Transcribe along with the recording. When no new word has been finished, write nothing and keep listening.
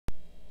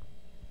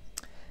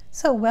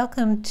So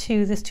welcome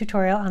to this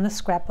tutorial on the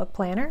Scrapbook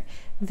Planner.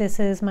 This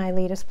is my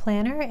latest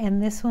planner,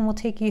 and this one will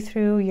take you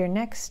through your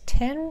next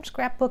 10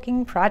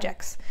 scrapbooking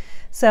projects.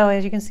 So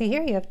as you can see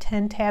here, you have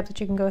 10 tabs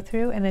that you can go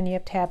through, and then you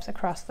have tabs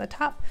across the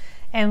top.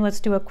 And let's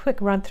do a quick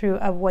run through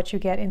of what you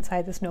get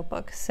inside this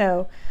notebook.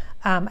 So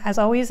as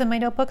always in my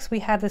notebooks, we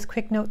have this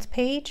quick notes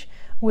page,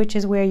 which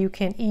is where you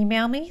can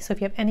email me. So if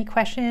you have any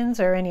questions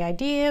or any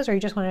ideas, or you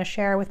just want to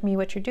share with me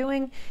what you're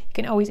doing, you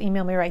can always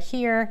email me right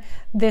here.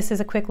 This is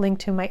a quick link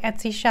to my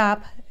Etsy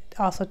shop,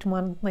 also to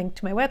one link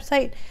to my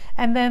website.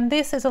 And then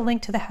this is a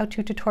link to the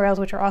how-to tutorials,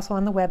 which are also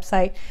on the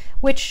website,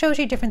 which shows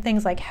you different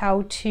things like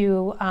how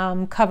to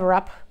cover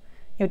up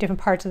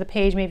different parts of the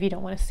page, maybe you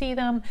don't want to see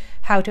them,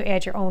 how to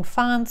add your own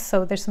fonts.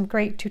 So there's some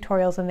great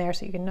tutorials in there,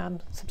 so you can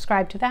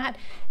subscribe to that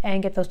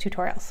and get those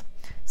tutorials.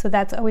 So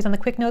that's always on the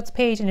quick notes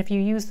page, and if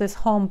you use this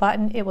home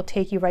button, it will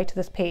take you right to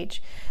this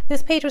page.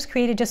 This page was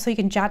created just so you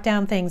can jot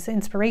down things,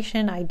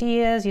 inspiration,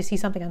 ideas, you see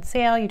something on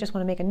sale, you just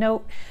want to make a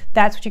note.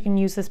 That's what you can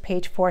use this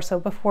page for.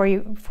 So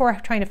before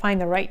trying to find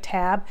the right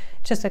tab,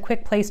 it's just a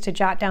quick place to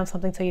jot down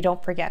something so you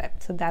don't forget it.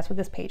 So that's what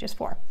this page is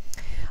for.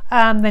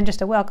 Then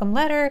just a welcome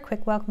letter,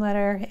 quick welcome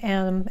letter,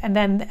 and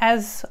then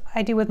as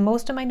I do with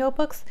most of my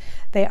notebooks,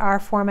 they are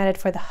formatted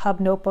for the Hub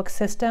Notebook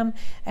system,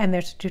 and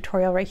there's a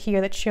tutorial right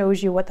here that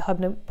shows you what the Hub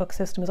Notebook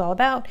system is all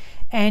about,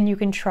 and you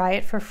can try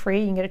it for free.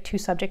 You can get a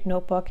 2-subject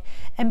notebook,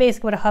 and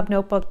basically what a Hub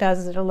Notebook does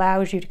is it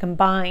allows you to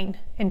combine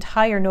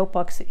entire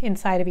notebooks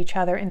inside of each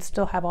other and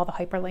still have all the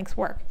hyperlinks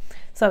work.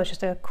 So it's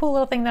just a cool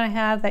little thing that I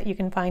have that you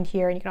can find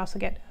here, and you can also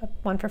get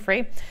one for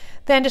free.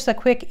 Then just a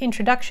quick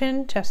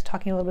introduction, just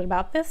talking a little bit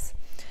about this.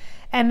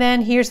 And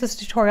then here's this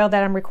tutorial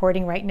that I'm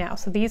recording right now.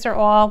 So these are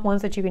all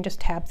ones that you can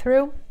just tab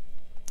through.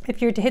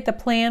 If you're to hit the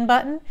plan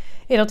button,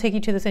 it'll take you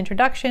to this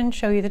introduction,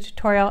 show you the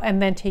tutorial, and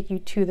then take you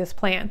to this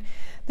plan.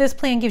 This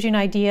plan gives you an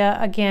idea.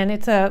 Again,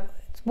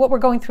 what we're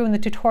going through in the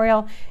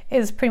tutorial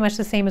is pretty much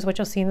the same as what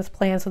you'll see in this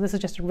plan. So this is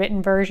just a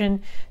written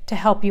version to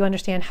help you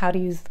understand how to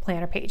use the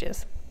planner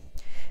pages.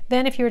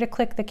 Then if you were to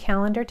click the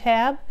calendar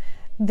tab,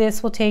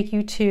 this will take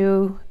you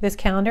to this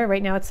calendar.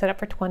 Right now it's set up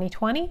for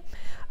 2020,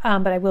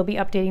 but I will be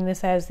updating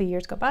this as the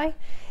years go by.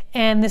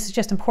 And this is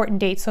just important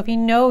dates. So if you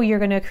know you're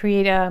going to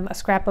create a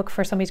scrapbook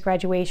for somebody's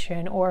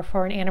graduation or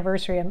for an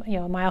anniversary,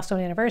 a milestone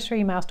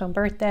anniversary, milestone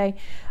birthday,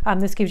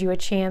 this gives you a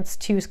chance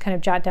to kind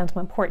of jot down some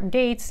important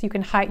dates. You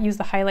can use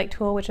the highlight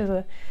tool, which is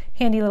a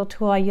handy little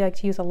tool I like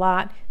to use a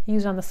lot.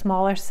 Use it on the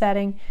smaller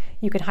setting.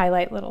 You can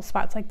highlight little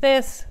spots like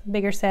this,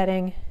 bigger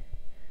setting.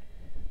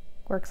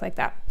 Works like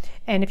that.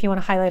 And if you want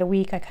to highlight a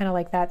week, I kind of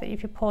like that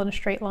if you pull in a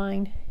straight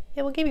line,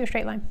 it will give you a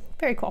straight line.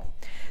 Very cool.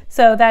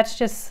 So that's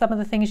just some of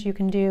the things you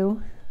can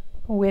do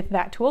with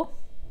that tool.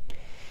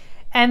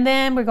 And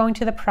then we're going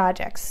to the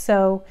projects.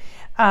 So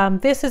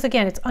this is,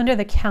 again, it's under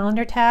the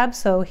calendar tab.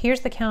 So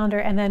here's the calendar,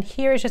 and then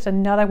here is just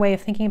another way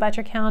of thinking about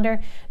your calendar.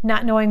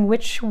 Not knowing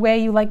which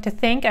way you like to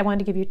think, I wanted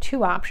to give you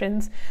 2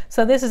 options.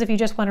 So this is if you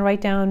just want to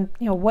write down,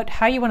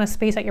 how you want to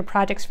space out your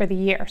projects for the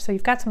year. So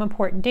you've got some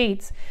important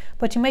dates,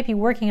 but you might be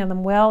working on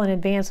them well in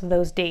advance of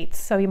those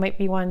dates. So you might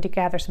be wanting to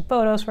gather some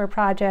photos for a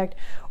project,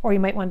 or you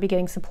might want to be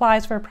getting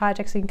supplies for a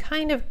project. So you can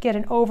kind of get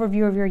an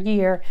overview of your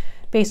year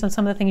based on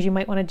some of the things you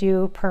might want to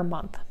do per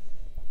month.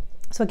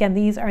 So again,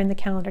 these are in the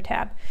calendar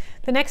tab.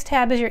 The next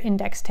tab is your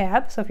index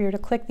tab. So if you were to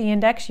click the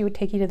index, you would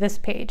take you to this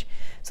page.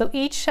 So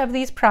each of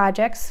these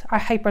projects are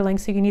hyperlinks.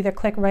 So you can either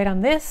click right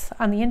on this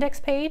on the index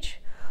page,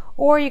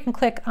 or you can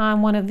click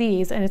on one of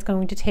these and it's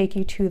going to take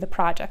you to the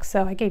project.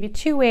 So I gave you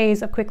 2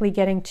 ways of quickly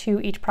getting to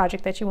each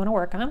project that you want to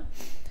work on.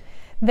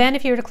 Then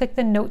if you were to click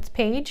the notes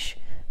page,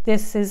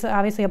 this is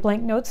obviously a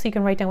blank note, so you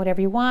can write down whatever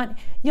you want.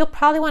 You'll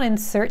probably want to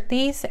insert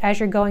these as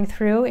you're going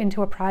through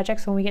into a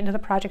project. So when we get into the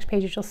projects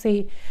pages, you'll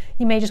see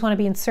you may just want to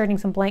be inserting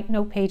some blank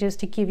note pages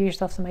to give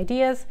yourself some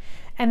ideas.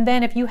 And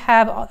then if you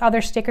have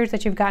other stickers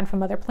that you've gotten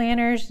from other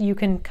planners, you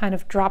can kind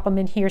of drop them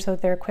in here so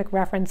that they're a quick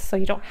reference, so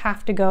you don't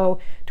have to go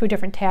to a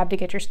different tab to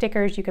get your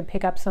stickers. You can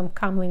pick up some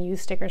commonly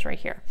used stickers right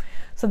here.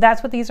 So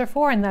that's what these are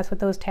for, and that's what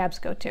those tabs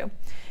go to.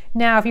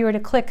 Now, if you were to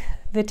click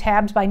the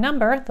tabs by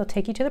number, they'll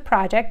take you to the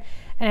project.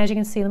 And as you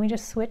can see, let me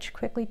just switch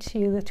quickly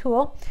to the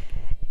tool.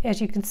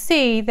 As you can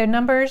see, their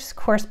numbers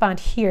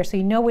correspond here, so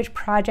you know which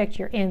project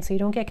you're in, so you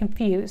don't get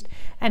confused.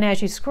 And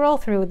as you scroll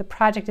through, the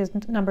project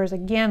number is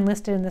again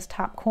listed in this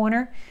top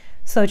corner,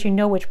 so that you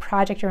know which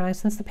project you're on.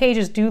 Since the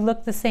pages do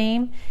look the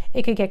same,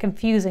 it could get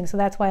confusing, so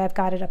that's why I've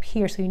got it up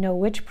here, so you know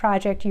which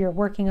project you're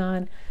working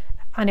on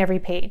every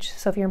page.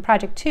 So if you're in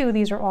project 2,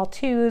 these are all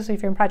 2s.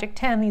 If you're in project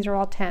 10, these are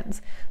all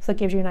 10s. So it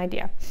gives you an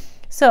idea.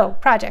 So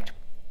project.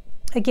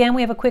 Again,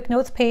 we have a quick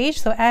notes page.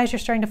 So as you're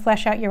starting to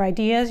flesh out your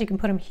ideas, you can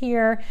put them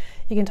here.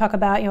 You can talk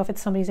about, if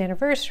it's somebody's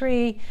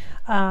anniversary,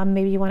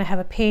 maybe you want to have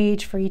a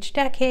page for each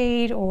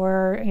decade,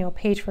 or a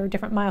page for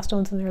different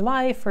milestones in their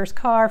life, first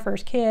car,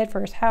 first kid,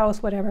 first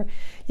house, whatever.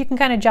 You can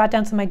kind of jot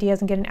down some ideas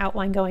and get an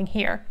outline going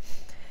here.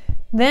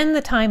 Then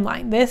the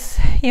timeline. This,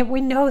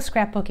 we know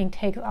scrapbooking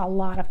takes a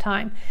lot of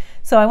time.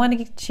 So I want to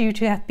get you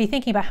to be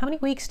thinking about how many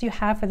weeks do you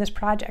have for this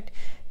project?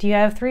 Do you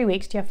have 3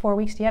 weeks? Do you have 4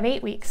 weeks? Do you have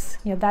 8 weeks?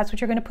 That's what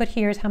you're going to put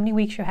here, is how many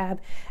weeks you have,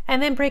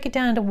 and then break it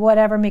down into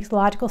whatever makes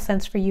logical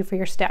sense for you for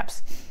your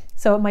steps.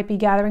 So it might be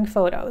gathering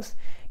photos,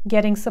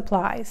 getting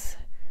supplies,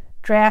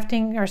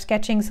 drafting or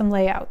sketching some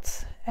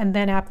layouts, and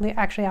then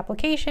actually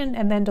application,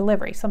 and then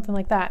delivery, something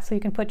like that. So you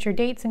can put your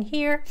dates in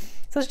here.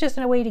 So it's just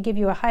a way to give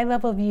you a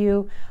high-level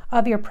view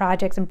of your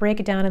projects and break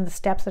it down in the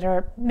steps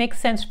that make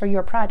sense for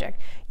your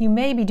project. You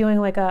may be doing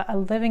like a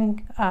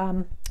living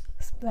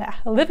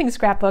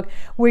scrapbook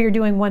where you're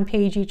doing 1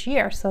 page each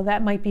year. So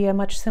that might be a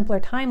much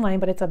simpler timeline,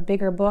 but it's a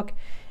bigger book,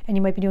 and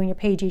you might be doing your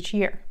page each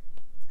year.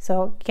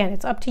 So again,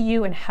 it's up to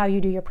you and how you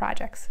do your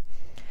projects.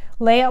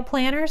 Layout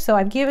planner. So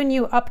I've given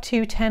you up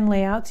to 10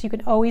 layouts. You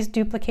can always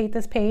duplicate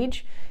this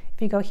page. If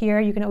you go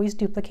here, you can always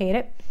duplicate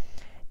it.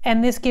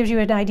 And this gives you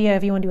an idea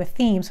if you want to do a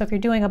theme. So if you're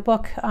doing a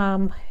book,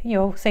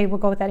 say we'll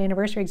go with that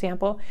anniversary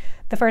example,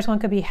 the first one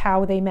could be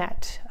how they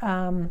met,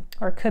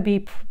 or it could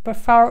be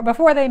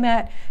before they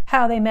met,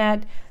 how they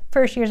met,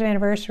 first year's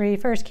anniversary,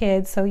 first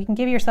kids. So you can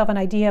give yourself an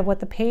idea of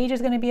what the page is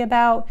going to be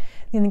about.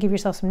 Then give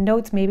yourself some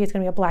notes. Maybe it's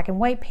going to be a black and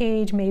white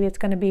page. Maybe it's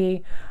going to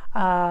be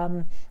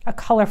a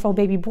colorful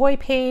baby boy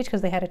page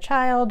because they had a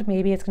child.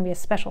 Maybe it's going to be a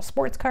special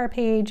sports car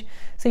page.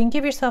 So you can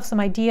give yourself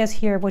some ideas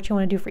here of what you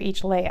want to do for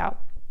each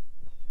layout.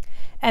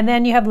 And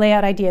then you have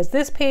layout ideas.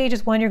 This page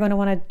is one you're going to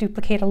want to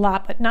duplicate a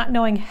lot, but not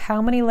knowing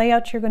how many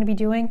layouts you're going to be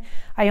doing,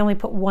 I only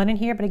put 1 in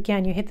here. But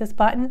again, you hit this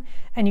button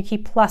and you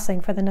keep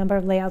plussing for the number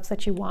of layouts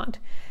that you want.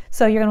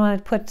 So you're going to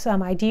want to put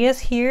some ideas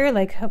here,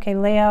 like, okay,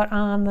 layout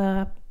on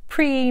the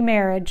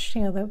pre-marriage,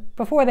 the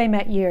before they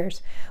met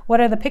years.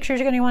 What are the pictures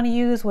you're going to want to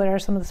use? What are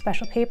some of the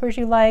special papers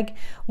you like?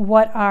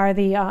 What are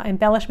the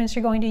embellishments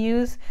you're going to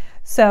use?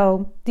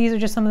 So these are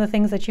just some of the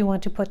things that you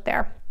want to put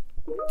there.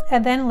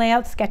 And then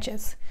layout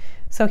sketches.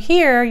 So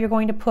here you're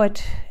going to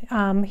put,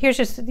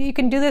 you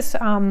can do this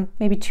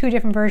maybe 2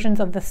 different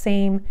versions of the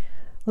same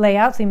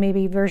layout, so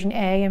maybe version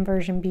A and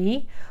version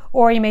B,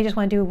 or you may just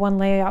want to do one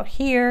layout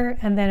here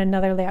and then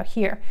another layout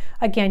here.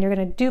 Again, you're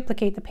going to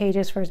duplicate the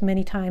pages for as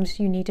many times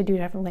you need to do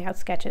different layout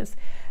sketches.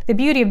 The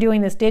beauty of doing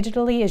this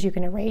digitally is you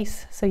can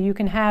erase, so you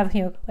can have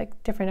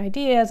like different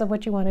ideas of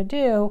what you want to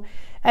do,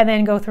 and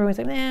then go through and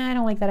say, I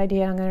don't like that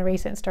idea, I'm going to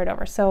erase it and start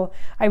over. So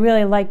I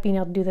really like being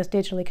able to do this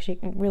digitally because you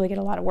can really get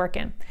a lot of work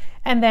in.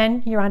 And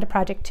then you're on to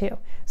project 2.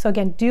 So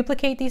again,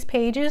 duplicate these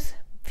pages.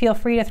 Feel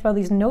free to throw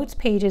these notes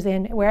pages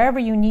in wherever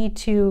you need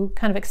to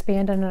kind of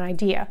expand on an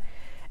idea.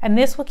 And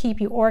this will keep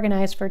you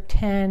organized for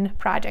 10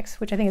 projects,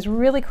 which I think is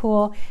really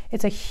cool.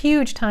 It's a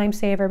huge time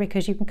saver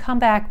because you can come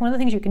back. One of the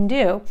things you can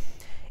do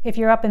if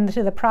you're up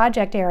into the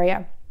project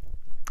area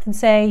and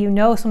say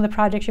some of the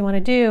projects you want to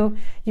do,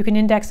 you can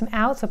index them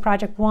out. So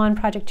project 1,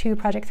 project 2,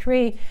 project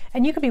 3,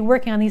 and you could be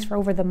working on these for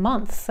over the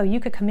months. So you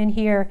could come in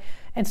here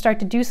and start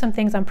to do some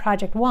things on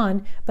project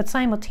 1, but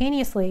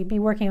simultaneously be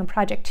working on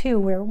project 2,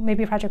 where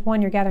maybe project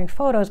 1 you're gathering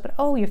photos, but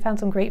you found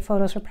some great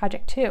photos for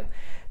project 2.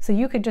 So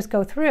you could just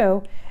go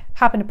through,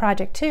 hop into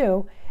project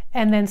 2,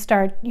 and then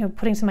start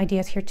putting some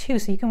ideas here too.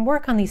 So you can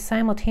work on these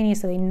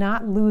simultaneously,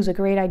 not lose a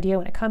great idea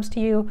when it comes to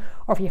you.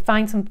 Or if you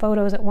find some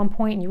photos at one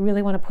point and you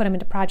really want to put them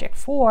into project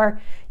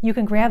 4, you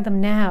can grab them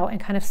now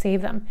and kind of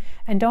save them.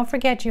 And don't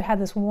forget, you have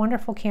this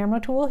wonderful camera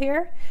tool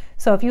here.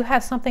 So if you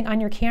have something on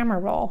your camera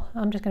roll,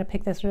 I'm just going to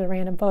pick this as a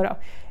random photo.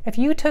 If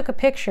you took a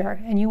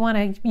picture and you want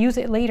to use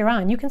it later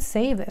on, you can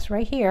save this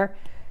right here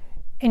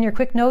in your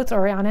quick notes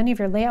or on any of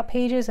your layout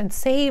pages and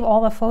save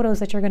all the photos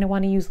that you're going to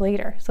want to use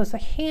later. So it's a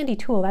handy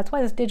tool. That's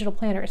why this digital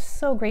planner is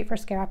so great for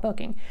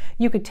scrapbooking.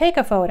 You could take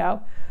a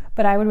photo,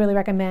 but I would really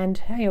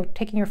recommend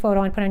taking your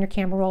photo and put it on your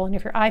camera roll, and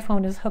if your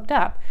iPhone is hooked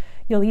up,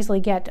 you'll easily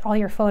get all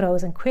your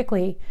photos and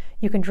quickly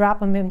you can drop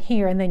them in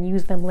here and then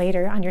use them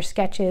later on your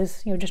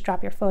sketches. Just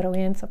drop your photo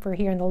in. So if we're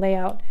here in the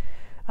layout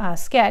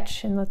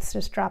sketch, and let's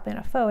just drop in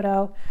a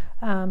photo.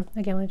 Again,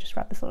 let me just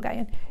drop this little guy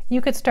in.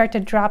 You could start to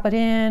drop it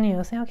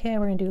in, say, okay,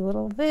 we're going to do a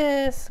little of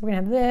this, we're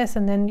going to have this,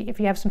 and then if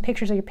you have some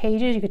pictures of your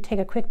pages, you could take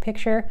a quick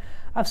picture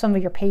of some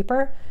of your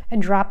paper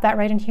and drop that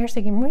right in here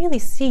so you can really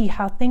see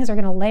how things are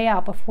going to lay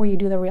out before you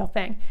do the real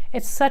thing.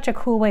 It's such a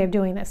cool way of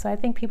doing this. So I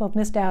think people have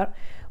missed out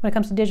when it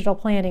comes to digital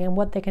planning and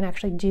what they can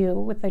actually do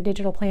with their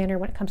digital planner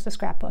when it comes to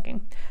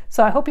scrapbooking.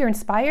 So I hope you're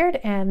inspired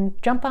and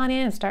jump on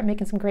in and start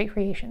making some great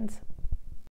creations.